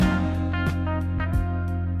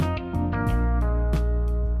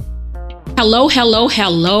Hello, hello,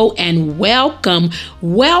 hello, and welcome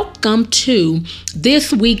to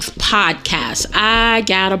this week's podcast. I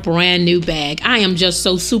got a brand new bag. I am just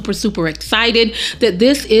so super excited that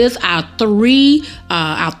this is our third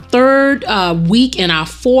week in our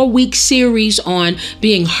 4-week series on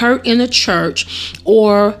being hurt in the church,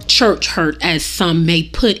 or church hurt, as some may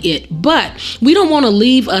put it. But we don't want to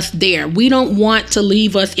leave us there. We don't want to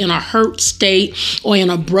leave us in a hurt state or in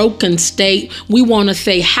a broken state. We want to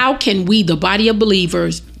say, how can we, the body of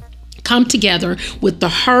believers, come together with the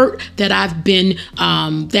hurt that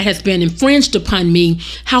that has been infringed upon me?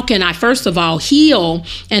 How can I, first of all, heal,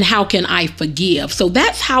 and how can I forgive? So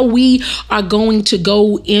that's how we are going to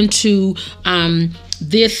go into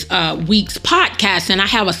this week's podcast. And I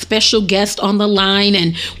have a special guest on the line,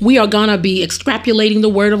 and we are going to be extrapolating the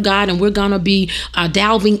word of God, and we're going to be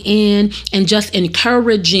delving in and just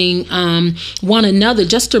encouraging one another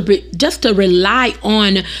just to rely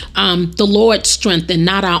on the Lord's strength and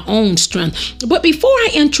not our own strength. But before I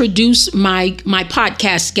introduce my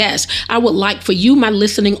podcast guest, I would like for you, my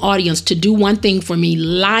listening audience, to do one thing for me: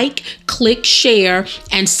 like, click, share,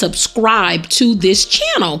 and subscribe to this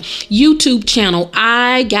YouTube channel.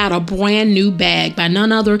 I got a brand new bag by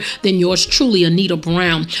none other than yours truly, Anita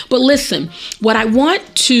Brown. But listen, what I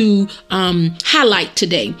want to highlight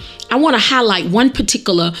today, I want to highlight one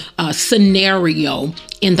particular scenario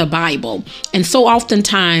in the Bible. And so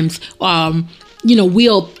oftentimes,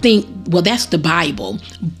 we'll think, well, that's the Bible.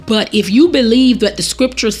 But if you believe that the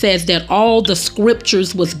scripture says that all the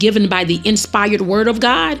scriptures was given by the inspired word of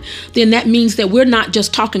God, then that means that we're not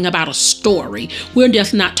just talking about a story. We're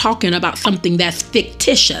just not talking about something that's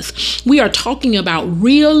fictitious. We are talking about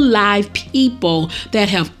real live people that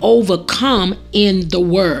have overcome in the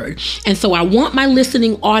word. And so I want my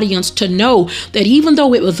listening audience to know that even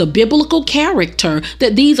though it was a biblical character,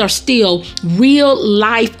 that these are still real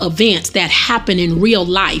life events that happen in real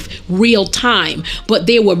life, real time, but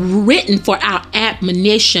they were written for our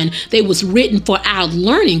admonition. They was written for our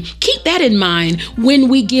learning. Keep that in mind when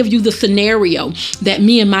we give you the scenario that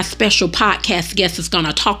me and my special podcast guest is going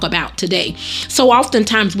to talk about today. So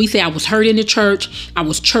oftentimes we say, I was hurt in the church, I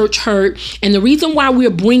was church hurt. And the reason why we're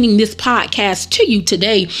bringing this podcast to you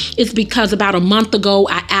today is because about a month ago,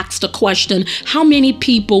 I asked a question: how many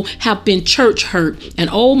people have been church hurt? And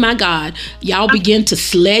oh my God, y'all begin to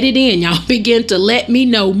sled it in. Y'all begin to let me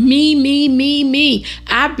know, me.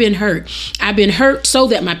 I've been hurt. I've been hurt so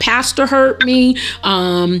that my pastor hurt me.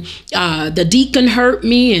 The deacon hurt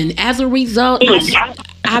me. And as a result,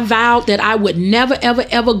 I vowed that I would never,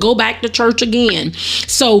 ever go back to church again.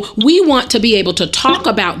 So we want to be able to talk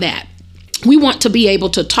about that. We want to be able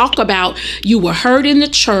to talk about you were hurt in the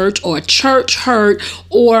church, or church hurt,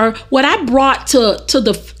 or what I brought to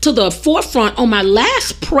the forefront on my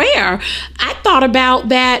last prayer. I thought about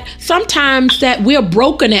that sometimes that we're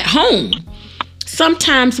broken at home.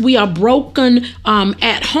 Sometimes we are broken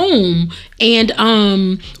at home,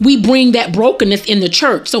 and we bring that brokenness in the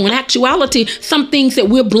church. So in actuality, some things that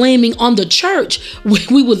we're blaming on the church,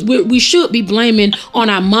 we should be blaming on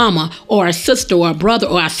our mama or our sister or our brother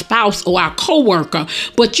or our spouse or our coworker.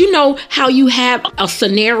 But you know how you have a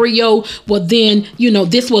scenario where then,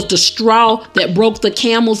 this was the straw that broke the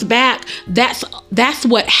camel's back. That's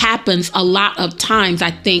what happens a lot of times,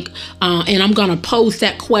 I think. And I'm going to pose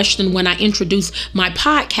that question when I introduce my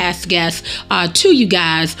podcast guest to you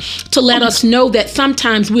guys, to let us know that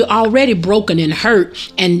sometimes we're already broken and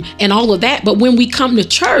hurt and all of that. But when we come to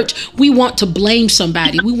church, we want to blame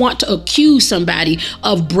somebody. We want to accuse somebody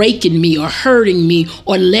of breaking me or hurting me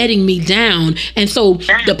or letting me down. And so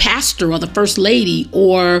the pastor or the first lady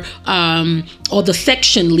or the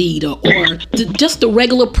section leader or just the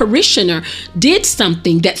regular parishioner did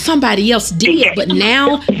something that somebody else did, but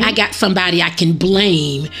now I got somebody I can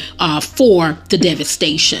blame for the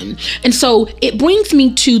devastation. And so it brings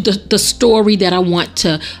me to the story that I want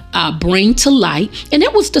to bring to light. And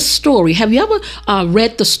it was the story. Have you ever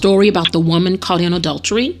read the story about the woman caught in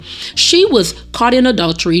adultery? She was caught in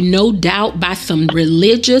adultery, no doubt, by some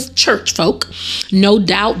religious church folk. No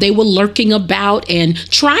doubt they were lurking about and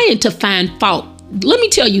trying to find fault. Let me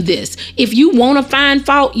tell you this: if you want to find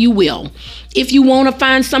fault, you will. If you want to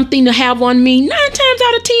find something to have on me, 9 times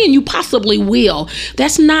out of 10, you possibly will.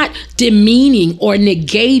 That's not demeaning or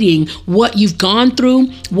negating what you've gone through,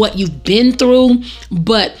 what you've been through,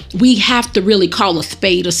 but we have to really call a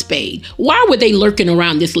spade a spade. Why were they lurking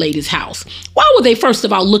around this lady's house? Why were they, first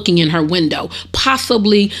of all, looking in her window?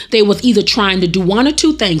 Possibly they was either trying to do one or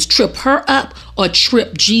two things: trip her up or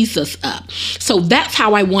trip Jesus up. So that's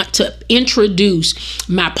how I want to introduce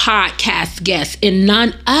my podcast guest, and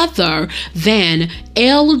none other than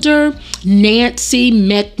Elder Nancy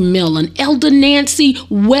McMillan. Elder Nancy,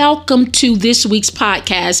 welcome to this week's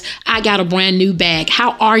podcast. I got a brand new bag.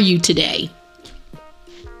 How are you today?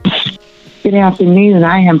 Good afternoon.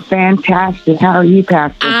 I am fantastic. How are you,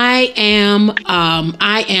 Pastor? I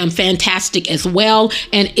am fantastic as well.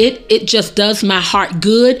 And it just does my heart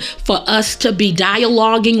good for us to be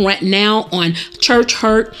dialoguing right now on church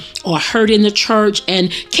hurt or hurt in the church. And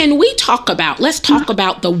can we let's talk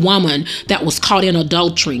about the woman that was caught in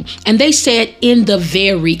adultery. And they said in the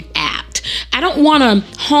very act. I don't want to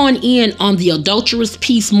hone in on the adulterous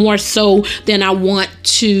piece more so than I want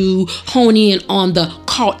to hone in on the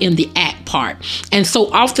caught in the act part. And so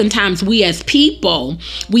oftentimes we as people,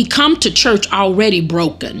 we come to church already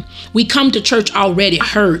broken. We come to church already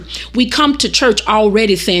hurt. We come to church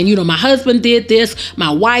already saying, my husband did this,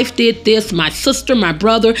 my wife did this, my sister, my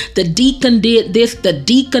brother, the deacon did this, the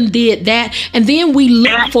deacon did that. And then we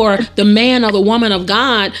look for the man or the woman of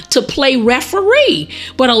God to play referee.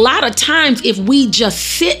 But a lot of times, if we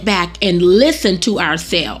just sit back and listen to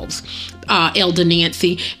ourselves, Elder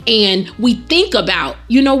Nancy, and we think about,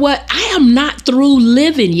 I am not through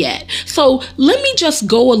living yet. So let me just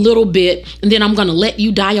go a little bit, and then I'm going to let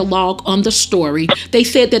you dialogue on the story. They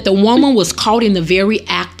said that the woman was caught in the very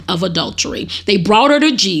act of adultery. They brought her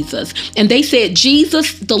to Jesus, and they said,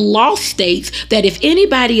 Jesus, the law states that if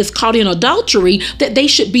anybody is caught in adultery, that they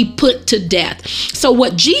should be put to death. So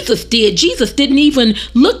what Jesus did, Jesus didn't even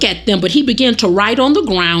look at them, but he began to write on the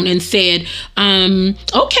ground and said,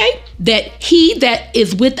 okay, that he that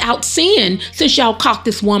is without sin, since y'all caught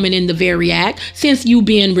this woman in the very act, since you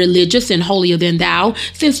being religious and holier than thou,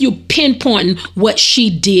 since you pinpointing what she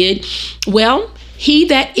did, well, he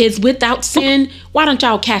that is without sin, why don't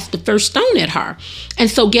y'all cast the first stone at her? And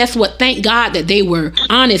so guess what? Thank God that they were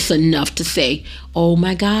honest enough to say, oh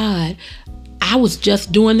my God, I was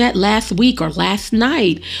just doing that last week or last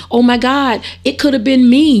night. Oh my God, it could have been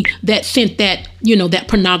me that sent that, that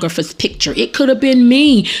pornographer's picture. It could have been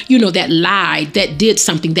me, that lied, that did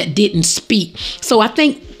something, that didn't speak. So I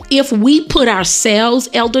think if we put ourselves,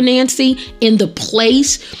 Elder Nancy, in the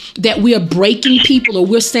place that we are breaking people, or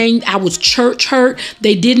we're saying I was church hurt,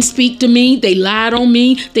 they didn't speak to me, they lied on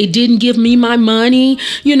me, they didn't give me my money,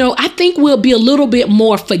 I think we'll be a little bit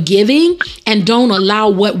more forgiving and don't allow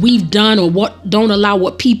what we've done or don't allow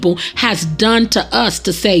what people has done to us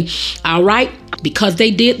to say, all right, because they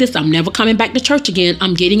did this, I'm never coming back to church again.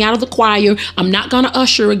 I'm getting out of the choir. I'm not going to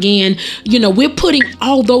usher again. We're putting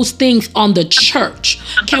all those things on the church.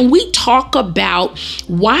 Can we talk about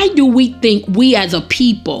why do we think we as a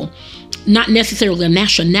people, not necessarily a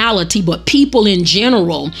nationality, but people in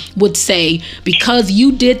general would say, because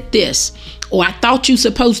you did this, or I thought you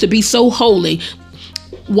supposed to be so holy,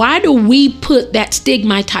 why do we put that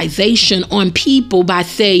stigmatization on people by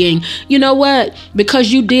saying, you know what,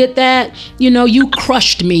 because you did that, you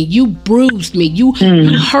crushed me, you bruised me, you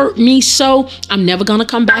hurt me, so I'm never going to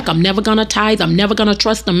come back. I'm never going to tithe. I'm never going to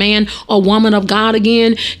trust a man or woman of God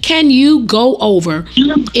again. Can you go over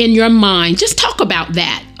in your mind, just talk about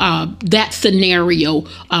that scenario,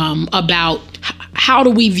 about how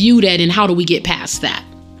do we view that and how do we get past that?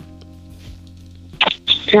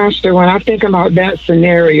 Pastor, when I think about that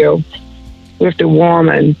scenario with the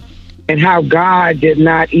woman and how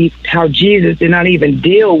how Jesus did not even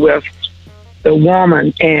deal with the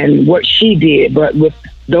woman and what she did, but with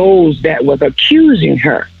those that was accusing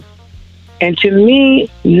her. And to me,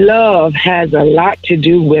 love has a lot to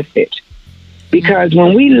do with it. Because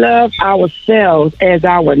when we love ourselves as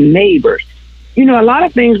our neighbors, a lot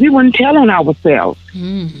of things we wouldn't tell on ourselves.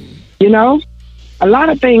 A lot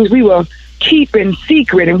of things we will keep in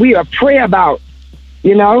secret and we will pray about,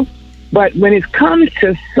 but when it comes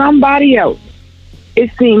to somebody else, it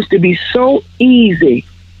seems to be so easy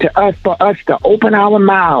for us to open our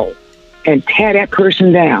mouths and tear that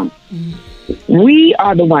person down. We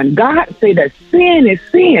are the one. God say that sin is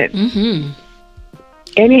sin,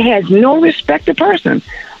 and it has no respect to person.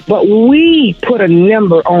 But we put a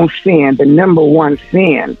number on sin. The number one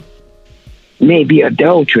sin may be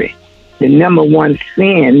adultery. The number one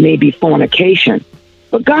sin may be fornication.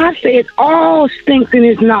 But God says all stinks in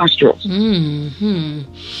his nostrils. And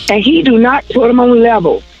he do not put them on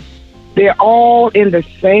levels. They're all in the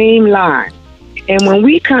same line. And when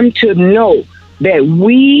we come to know that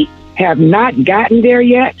we have not gotten there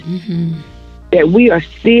yet, that we are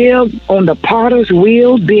still on the potter's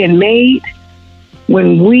wheel being made,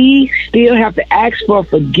 when we still have to ask for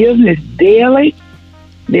forgiveness daily,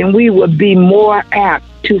 then we would be more apt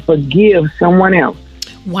to forgive someone else.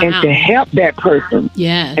 and to help that person,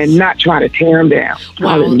 yes, and not try to tear them down. Wow.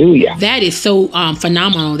 Hallelujah. That is so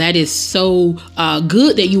phenomenal. That is so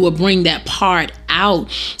good that you will bring that part out,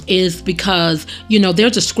 is because,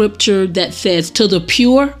 there's a scripture that says, to the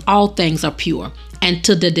pure, all things are pure. And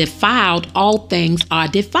to the defiled, all things are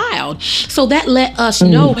defiled. So that let us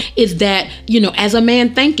know is that, as a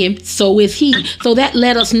man thinketh, so is he. So that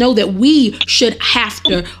let us know that we should have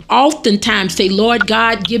to oftentimes say, Lord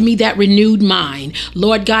God, give me that renewed mind.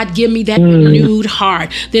 Lord God, give me that renewed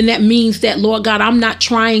heart. Then that means that, Lord God, I'm not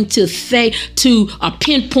trying to say to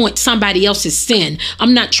pinpoint somebody else's sin.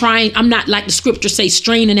 I'm not like the scripture says,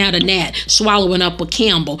 straining out a gnat, swallowing up a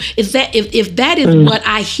camel. Is that if that is what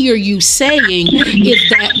I hear you saying, is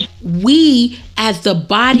that we as the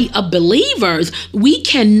body of believers, we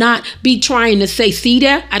cannot be trying to say, see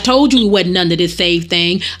there, I told you it wasn't none of this saved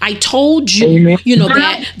thing. I told you,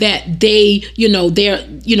 that they,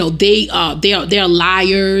 they're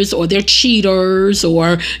liars, or they're cheaters,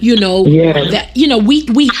 or, that,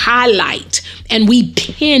 we highlight and we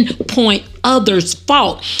pinpoint others'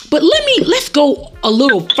 fault. But let's go a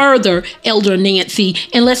little further, Elder Nancy,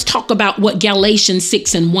 and let's talk about what Galatians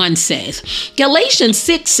 6:1 says. Galatians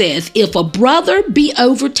 6 says, if a brother be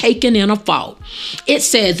overtaken in a fault, it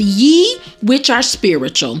says, ye which are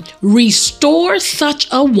spiritual, restore such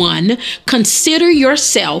a one, consider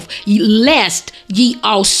yourself, lest ye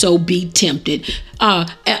also be tempted.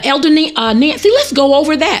 Elder Nancy, let's go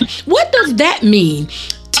over that. What does that mean?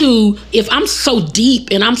 If I'm so deep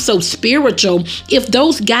and I'm so spiritual, if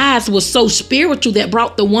those guys were so spiritual that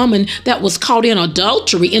brought the woman that was caught in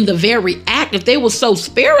adultery in the very act, if they were so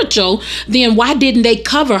spiritual, then why didn't they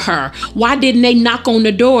cover her? Why didn't they knock on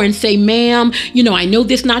the door and say, ma'am, I know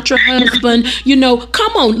this not your husband,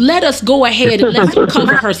 come on, let us go ahead and let's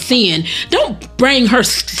cover her sin. Don't bring her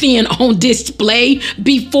sin on display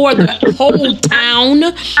before the whole town,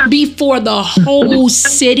 before the whole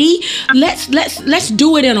city. Let's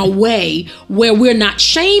do it in a way where we're not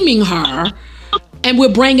shaming her and we're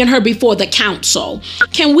bringing her before the council.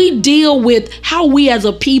 Can we deal with how we as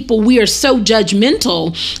a people, we are so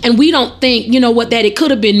judgmental and we don't think, that it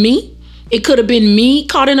could have been me. It could have been me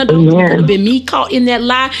caught in adultery. It could have been me caught in that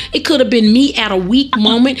lie. It could have been me at a weak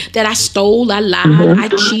moment that I stole, I lied, I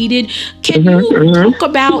cheated. Can you talk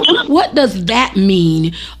about what does that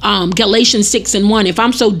mean? Galatians 6:1. If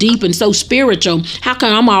I'm so deep and so spiritual, how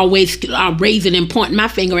come I'm always raising and pointing my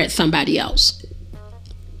finger at somebody else?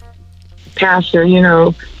 Pastor, we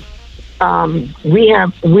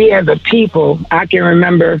as a people, I can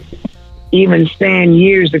remember even saying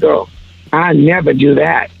years ago, I never do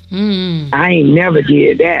that. I ain't never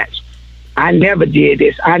did that. I never did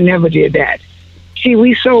this. I never did that. See,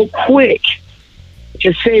 we so quick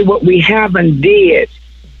to say what we haven't did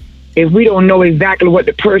if we don't know exactly what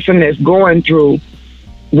the person that's going through,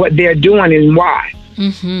 what they're doing and why.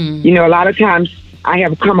 A lot of times I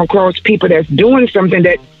have come across people that's doing something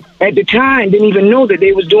that at the time didn't even know that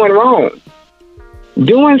they was doing wrong.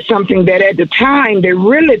 Doing something that at the time they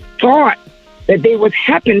really thought that they was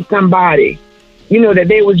helping somebody. That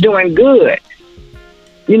they was doing good.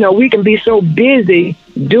 We can be so busy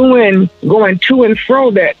going to and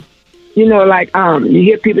fro that, you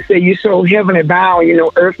hear people say you're so heavenly bound,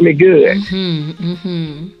 earthly good.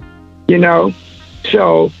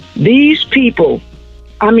 So these people,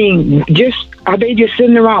 are they just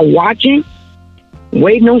sitting around watching,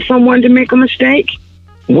 waiting on someone to make a mistake,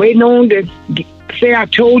 waiting on to say, I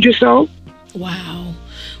told you so? Wow.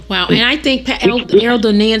 And I think,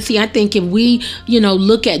 Elder Nancy, I think if we,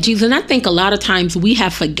 look at Jesus, and I think a lot of times we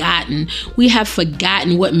have forgotten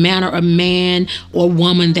what manner of man or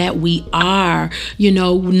woman that we are,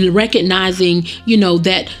 recognizing,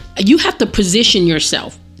 that you have to position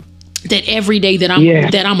yourself. That every day that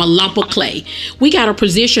I'm a lump of clay. We got to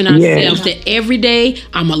position ourselves that every day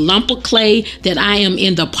I'm a lump of clay, that I am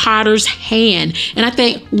in the potter's hand. And I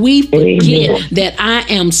think we forget that I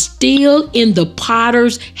am still in the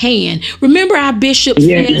potter's hand. Remember our bishop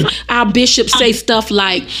say stuff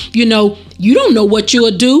like, you don't know what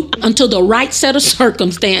you'll do until the right set of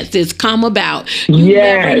circumstances come about. You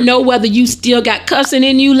never know whether you still got cussing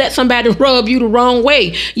in you, let somebody rub you the wrong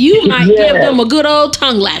way. You might give them a good old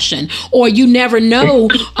tongue lashing, or you never know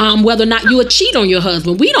whether or not you'll cheat on your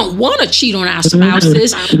husband. We don't want to cheat on our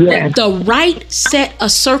spouses, but the right set of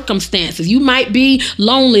circumstances. You might be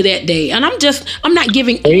lonely that day. And I'm not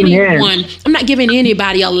giving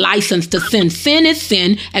anybody a license to sin. Sin is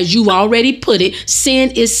sin, as you already put it. Sin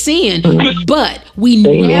is sin. But we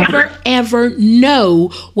never, ever know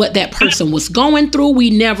what that person was going through. We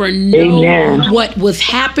never know what was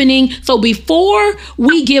happening. So before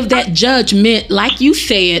we give that judgment, like you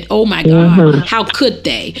said, oh my God, how could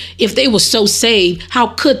they? If they were so saved, how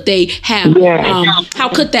could they have, how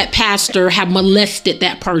could that pastor have molested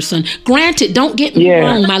that person? Granted, don't get me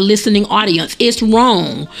wrong, my listening audience, it's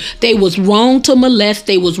wrong. They was wrong to molest.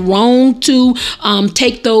 They was wrong to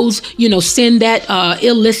take those, send that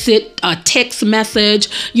illicit text message,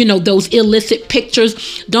 those illicit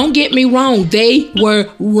pictures. Don't get me wrong. They were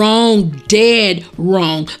wrong, dead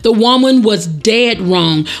wrong. The woman was dead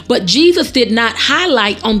wrong. But Jesus did not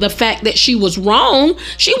highlight on the fact that she was wrong.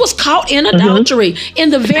 She was caught in adultery in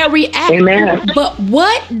the very act. Amen. But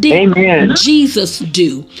what did Jesus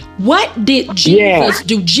do? What did Jesus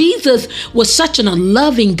do? Jesus was such a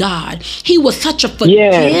loving God. He was such a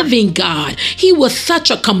forgiving God. He was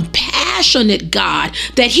such a compassionate God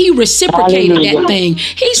that he reciprocated that thing.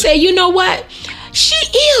 He said, you know what? She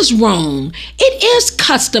is wrong. It is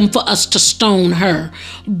custom for us to stone her.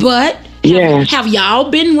 But have y'all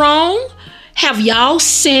been wrong? Have y'all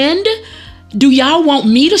sinned? Do y'all want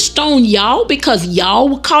me to stone y'all because y'all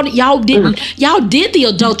were caught? Y'all did the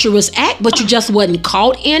adulterous act, but you just wasn't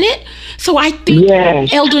caught in it. So I think,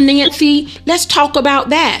 Elder Nancy, let's talk about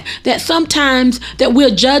that. That sometimes that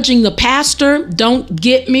we're judging the pastor. Don't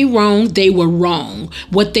get me wrong. They were wrong.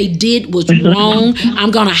 What they did was wrong.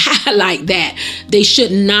 I'm going to highlight that. They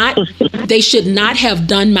should not have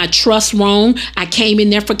done my trust wrong. I came in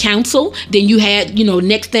there for counsel. Then you had,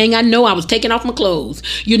 next thing I know, I was taking off my clothes.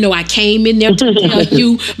 I came in there to tell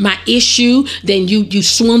you my issue. Then you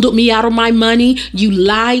swindled me out of my money. You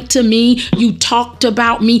lied to me. You talked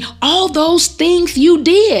about me. All those things you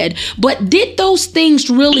did. But did those things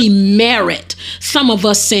really merit some of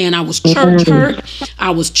us saying I was church hurt? I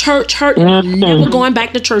was church hurt and I'm never going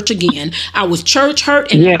back to church again. I was church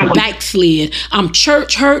hurt and I backslid. I'm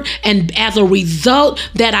church hurt, and as a result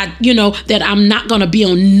that that I'm not going to be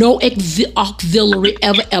on no auxiliary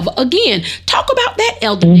ever again. Talk about that,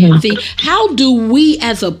 Elder Nancy. How do we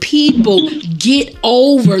as a people get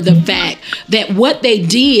over the fact that what they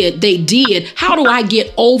did? How do I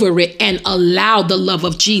get over it and allow the love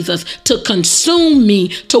of Jesus to consume me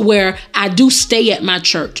to where I do stay at my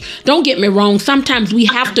church? Don't get me wrong. Sometimes we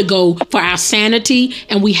have to go for our sanity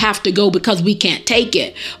and we have to go because we can't take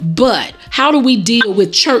it. But how do we deal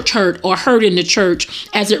with church hurt or hurt in the church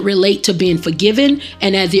as it relates to being forgiven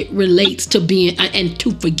and as it relates to being and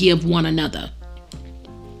to forgive one another?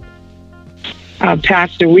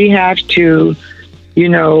 Pastor, we have to,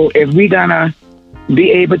 if we're going to be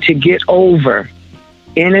able to get over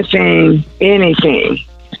anything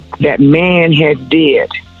that man had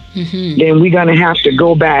did, then we're going to have to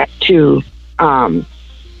go back to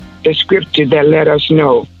the scripture that let us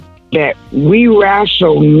know that we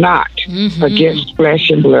wrestle not against flesh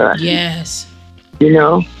and blood. Yes.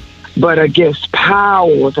 But against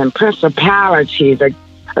powers and principalities,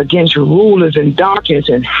 against rulers and darkness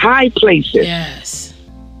and high places. Yes.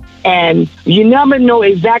 And you never know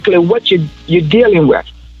exactly what you're dealing with.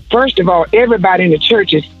 First of all, everybody in the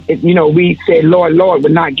church is, we say, Lord, Lord,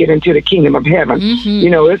 will not get into the kingdom of heaven.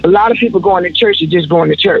 There's a lot of people going to church are just going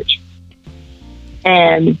to church.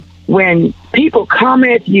 And when people come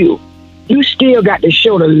at you, you still got to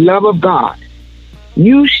show the love of God.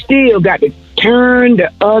 You still got to turn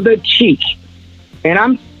the other cheek. And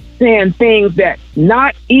I'm saying things that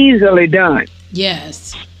not easily done.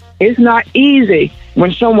 Yes. It's not easy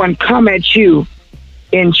when someone come at you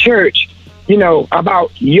in church,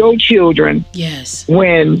 about your children. Yes.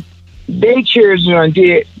 When their children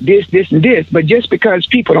did this, and this. But just because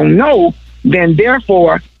people don't know, then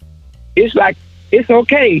therefore, it's like, it's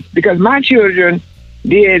okay because my children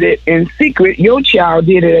did it in secret. Your child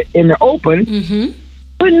did it in the open.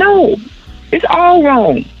 But no, it's all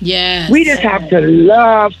wrong. Yes. We just have to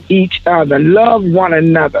love each other, love one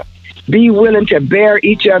another, be willing to bear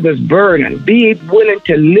each other's burden, be willing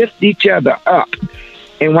to lift each other up.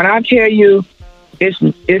 And when I tell you, it's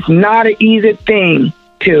not an easy thing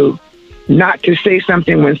to not to say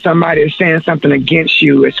something when somebody is saying something against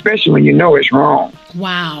you, especially when you know it's wrong.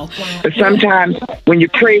 Wow. But sometimes when you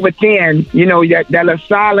pray within, that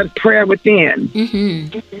silent prayer within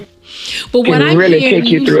but what can really take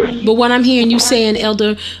you through. But what I'm hearing you saying,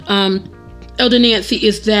 Elder Elder Nancy,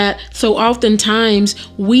 is that so oftentimes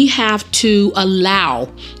we have to allow,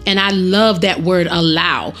 and I love that word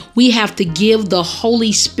allow. We have to give the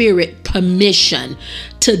Holy Spirit permission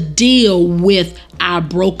to deal with our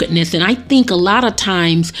brokenness. And I think a lot of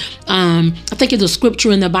times, I think it's a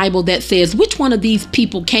scripture in the Bible that says, which one of these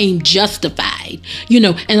people came justified? And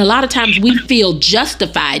a lot of times we feel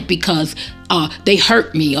justified because they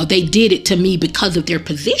hurt me or they did it to me because of their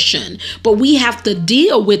position. But we have to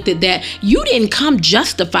deal with it that you didn't come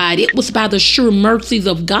justified. It was by the sure mercies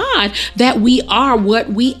of God that we are what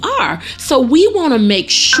we are. So we want to make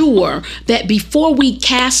sure that before we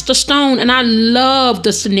cast a stone, and I love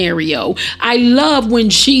the scenario. I love when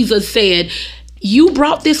Jesus said, you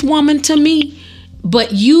brought this woman to me,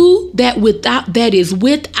 but you that is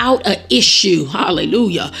without an issue,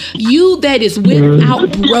 hallelujah, you that is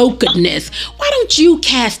without brokenness, why don't you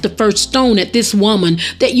cast the first stone at this woman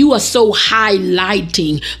that you are so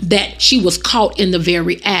highlighting that she was caught in the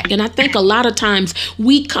very act? And I think a lot of times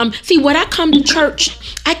when I come to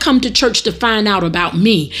church to find out about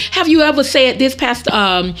me. Have you ever said this, Pastor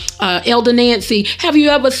Elder Nancy? Have you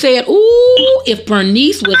ever said, ooh, if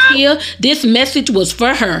Bernice was here, this message was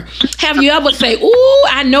for her? Have you ever said, ooh,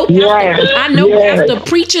 I know Pastor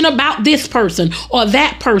preaching about this person or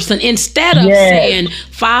that person, instead of saying,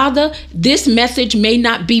 Father, this message may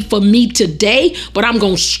not be for me today, but I'm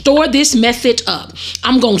going to store this message up.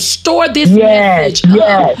 I'm going to store this message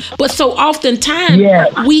up. But so oftentimes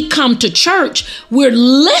we come to church, we're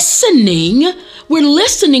listening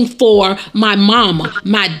for my mama,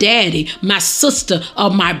 my daddy, my sister, or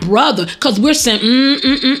my brother, because we're saying,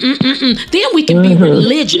 Then we can be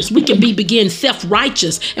religious. We can begin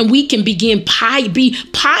self-righteous, and we can begin be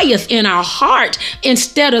pious in our heart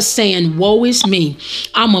instead of saying, woe is me.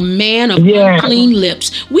 I'm a man of unclean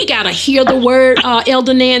lips. We got to hear the word,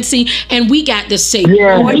 Elder Nancy, and we got to say,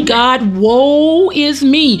 Lord God, woe is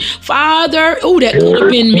me. Father, that could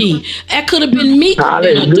have been me. That could have been me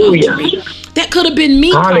in adultery. That could have been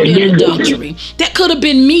me caught in adultery. That could have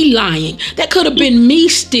been me lying. That could have been me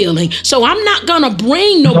stealing. So I'm not going to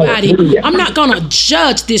bring nobody. I'm not going to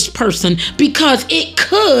judge this person because it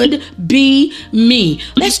could be me.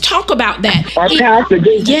 Let's talk about that. Pastor,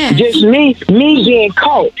 just me being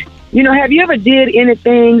caught. Have you ever did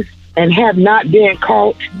anything and have not been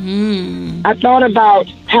caught? I thought about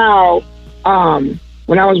how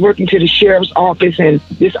when I was working to the sheriff's office and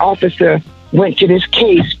this officer went to this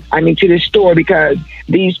to this store because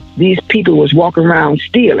these people was walking around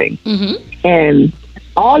stealing. And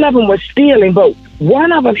all of them was stealing, but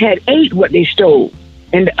one of them had ate what they stole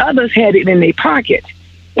and the others had it in their pocket.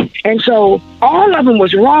 And so all of them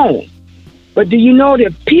was wrong. But do you know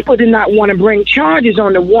that people did not want to bring charges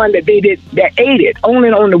on the one that ate it, only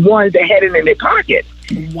on the ones that had it in their pocket?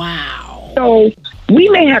 Wow. So we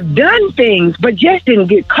may have done things, but just didn't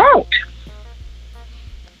get caught.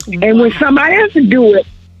 And when somebody else do it,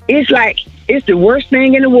 it's like it's the worst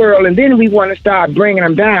thing in the world. And then we want to start bringing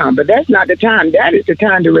them down. But that's not the time. That is the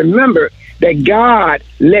time to remember that God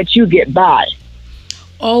let you get by.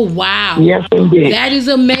 Oh, wow. Yes, indeed. That is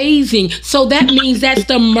amazing. So that means that's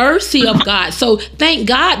the mercy of God. So thank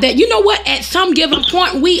God that, at some given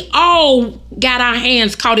point, we all got our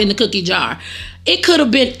hands caught in the cookie jar. It could have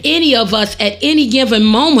been any of us at any given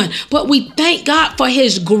moment, but we thank God for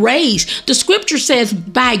his grace. The scripture says,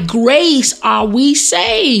 by grace are we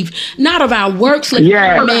saved, not of our works, lest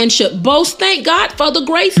man should boast. Thank God for the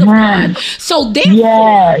grace of God. So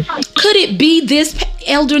therefore, could it be this,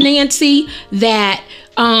 Elder Nancy, that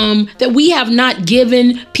we have not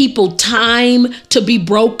given people time to be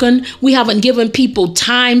broken. We haven't given people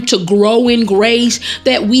time to grow in grace,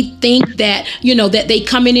 that we think that, that they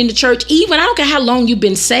coming into church, even I don't care how long you've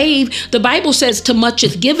been saved. The Bible says to much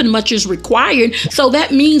is given, much is required. So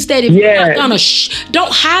that means that if you're not gonna,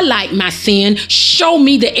 don't highlight my sin, show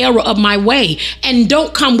me the error of my way, and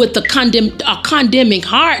don't come with a condemning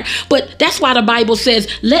heart. But that's why the Bible says,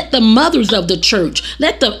 let the mothers of the church,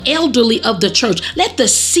 let the elderly of the church, let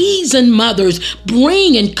the seasoned mothers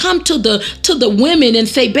bring and come to the women and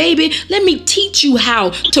say, baby, let me teach you how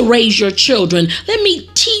to raise your children. Let me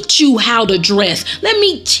teach you how to dress. Let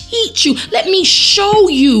me show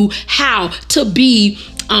you how to be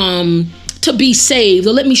saved,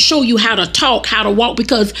 or let me show you how to talk, how to walk.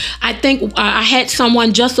 Because I think I had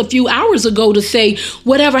someone just a few hours ago to say,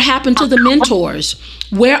 whatever happened to the mentors?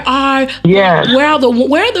 Where are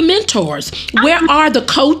the mentors? Where are the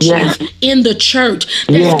coaches in the church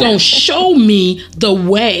that's going to show me the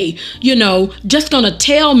way, just going to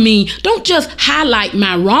tell me, don't just highlight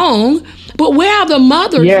my wrong, But where are the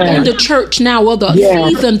mothers in the church now, or the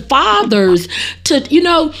seasoned fathers to,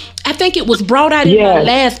 I think it was brought out in my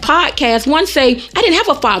last podcast. One say, I didn't have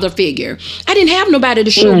a father figure. I didn't have nobody to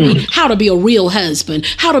show me how to be a real husband,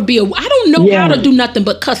 I don't know how to do nothing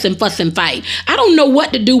but cuss and fuss and fight. I don't know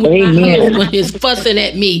what to do when my husband is fussing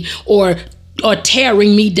at me or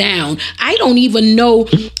tearing me down. I don't even know.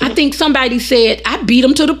 I think somebody said, I beat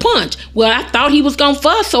him to the punch. Well, I thought he was going to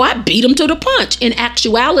fuss, so I beat him to the punch. In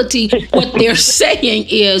actuality, what they're saying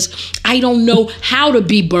is, I don't know how to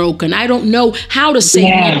be broken. I don't know how to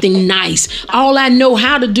say nothing nice. All I know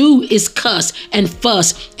how to do is cuss and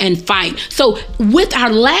fuss and fight. So with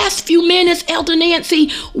our last few minutes, Elder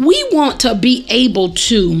Nancy, we want to be able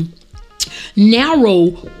to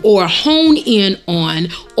narrow or hone in on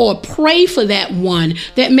or pray for that one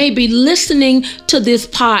that may be listening to this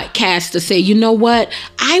podcast to say, you know what,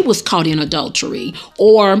 I was caught in adultery.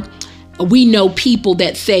 Or we know people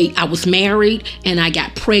that say, I was married and I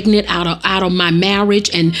got pregnant out of my marriage,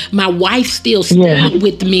 and my wife still stayed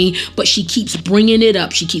with me, but she keeps bringing it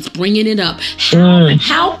up.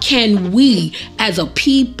 How can we as a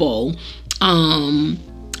people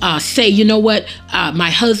say, you know what, my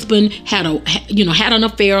husband had an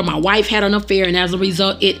affair, my wife had an affair, and as a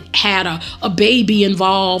result, it had a baby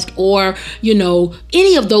involved, or,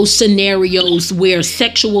 any of those scenarios where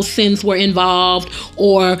sexual sins were involved,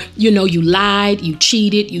 or, you lied, you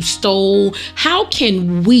cheated, you stole. How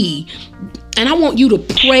can we, and I want you to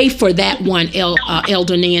pray for that one,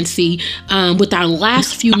 Elder Nancy, with our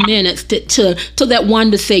last few minutes to that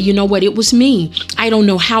one to say, you know what, it was me. I don't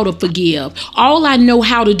know how to forgive. All I know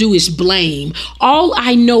how to do is blame. All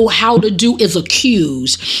I know how to do is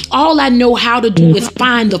accuse. All I know how to do is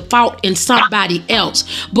find the fault in somebody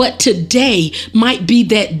else. But today might be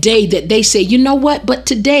that day that they say, you know what, but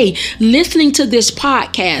today, listening to this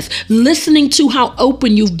podcast, listening to how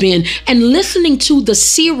open you've been, and listening to the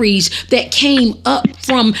series that came up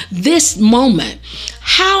from this moment,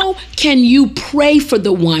 how can you pray for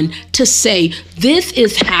the one to say, this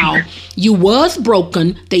is how you was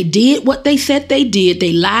broken, they did what they said they did,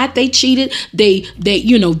 they lied, they cheated, they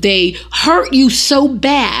hurt you so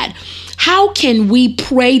bad. How can we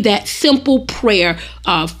pray that simple prayer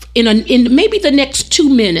in maybe the next 2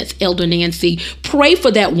 minutes, Elder Nancy? Pray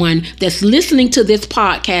for that one that's listening to this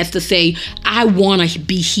podcast to say, I want to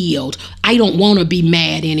be healed. I don't want to be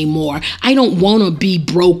mad anymore. I don't want to be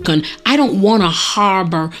broken. I don't want to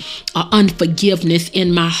harbor unforgiveness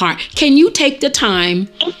in my heart. Can you take the time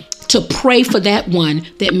to pray for that one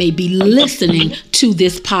that may be listening to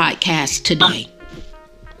this podcast today?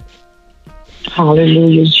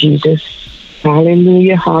 Hallelujah, Jesus.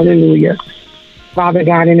 Hallelujah, hallelujah. Father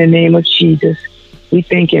God, in the name of Jesus, we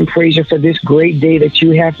thank and praise you for this great day that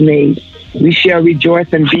you have made. We shall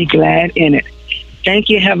rejoice and be glad in it. Thank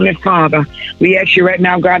you, Heavenly Father. We ask you right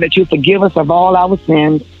now, God, that you forgive us of all our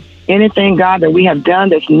sins. Anything, God, that we have done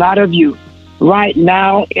that's not of you. Right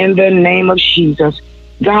now, in the name of Jesus.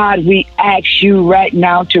 God, we ask you right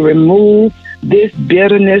now to remove this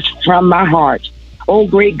bitterness from my heart. Oh,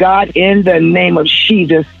 great God, in the name of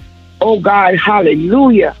Jesus. Oh, God,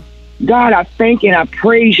 hallelujah. God, I thank and I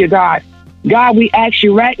praise you, God. God, we ask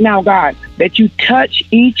you right now, God, that you touch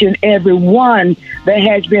each and every one that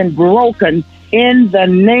has been broken in the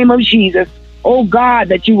name of Jesus. Oh, God,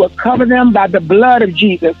 that you will cover them by the blood of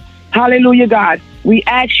Jesus. Hallelujah, God. We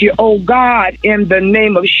ask you, oh, God, in the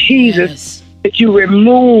name of Jesus, that you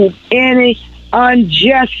remove any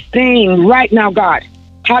unjust thing right now, God.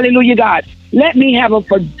 Hallelujah, God. Let me have a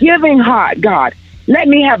forgiving heart, God. Let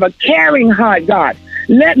me have a caring heart, God.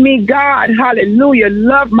 Let me, God, hallelujah,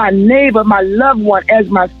 love my neighbor, my loved one as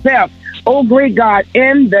myself. Oh, great God,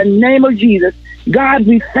 in the name of Jesus. God,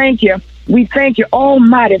 we thank you. We thank you,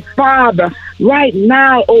 Almighty Father, right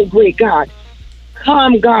now, oh, great God.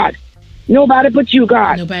 Come, God. Nobody but you,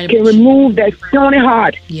 God, can remove that stony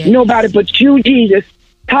heart. Yes. Nobody but you, Jesus.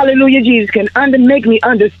 Hallelujah, Jesus, can make me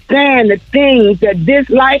understand the things that this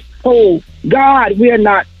life holds. God, we are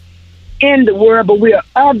not in the world, but we are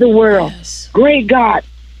of the world. Yes. Great God,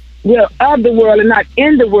 we are of the world and not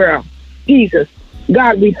in the world. Jesus,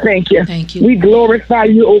 God, we thank you. Thank you. We glorify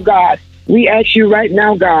you, oh God. We ask you right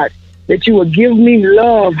now, God, that you will give me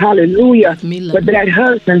love, hallelujah, for that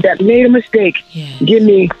husband that made a mistake. Yes. Give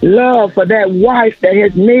me love for that wife that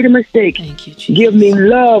has made a mistake. Thank you, Jesus. Give me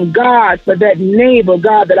love, God, for that neighbor,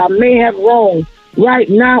 God, that I may have wronged. Right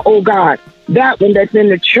now, oh God, that one that's in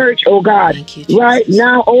the church, oh God. Thank you, Jesus. Right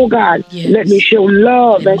now, oh God, Yes. let me show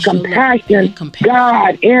love Let and me show love compassion, and compassion.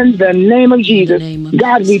 God, in the name of In the Jesus. name of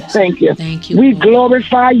God, we Jesus. thank you. Thank you, We Lord.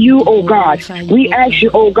 glorify you, oh God. Glorify you, We oh ask God. you,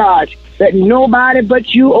 oh God, that nobody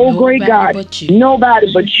but you, oh great Nobody God, but you.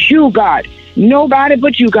 nobody but you, God. Nobody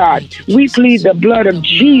but you, God. Thank you, We Jesus. plead the blood of The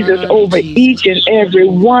Jesus blood of over Jesus. each and every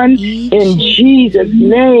one Each in and- Jesus'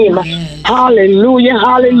 name. Yes. Hallelujah,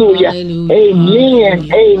 hallelujah. Hallelujah. Amen,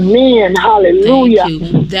 Hallelujah. amen, hallelujah. Thank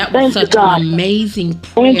you. That was Thank you, such God. an amazing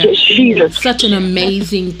Thank prayer. you, Jesus. Such an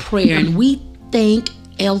amazing prayer. And we thank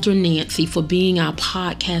Elder Nancy for being our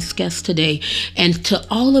podcast guest today. And to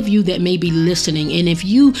all of you that may be listening, and if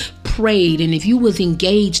you prayed and if you was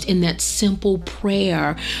engaged in that simple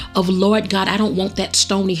prayer of, Lord God, I don't want that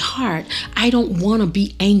stony heart. I don't want to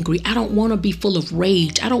be angry. I don't want to be full of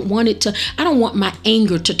rage. I don't want my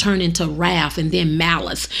anger to turn into wrath and then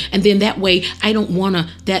malice. And then that way I don't want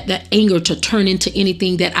that anger to turn into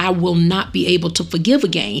anything that I will not be able to forgive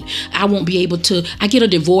again. I won't be able to, I get a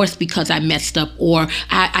divorce because I messed up, or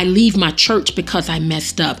I leave my church because I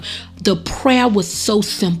messed up. The prayer was so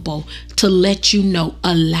simple to let you know,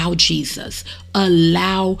 allow Jesus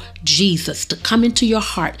to come into your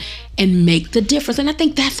heart and make the difference. And I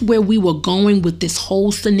think that's where we were going with this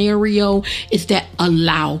whole scenario, is that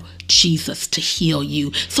allow Jesus to heal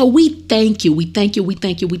you. So we thank you. We thank you. We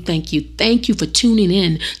thank you. We thank you. Thank you for tuning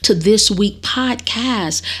in to this week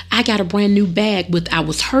podcast. I got a brand new bag with, I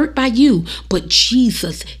was hurt by you, but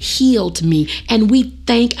Jesus healed me. And we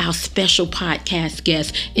thank our special podcast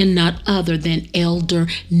guest in none other than Elder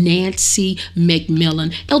Nancy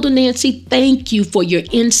McMillan. Elder Nancy, thank you for your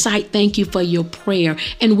insight. Thank you for your prayer.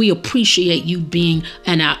 And we appreciate you being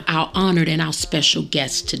our honored and our special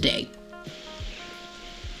guest today.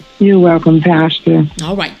 You're welcome, Pastor.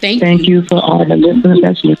 All right. Thank you. Thank you for all the listeners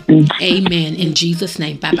that's listening. Amen. In Jesus'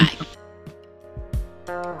 name. Bye-bye.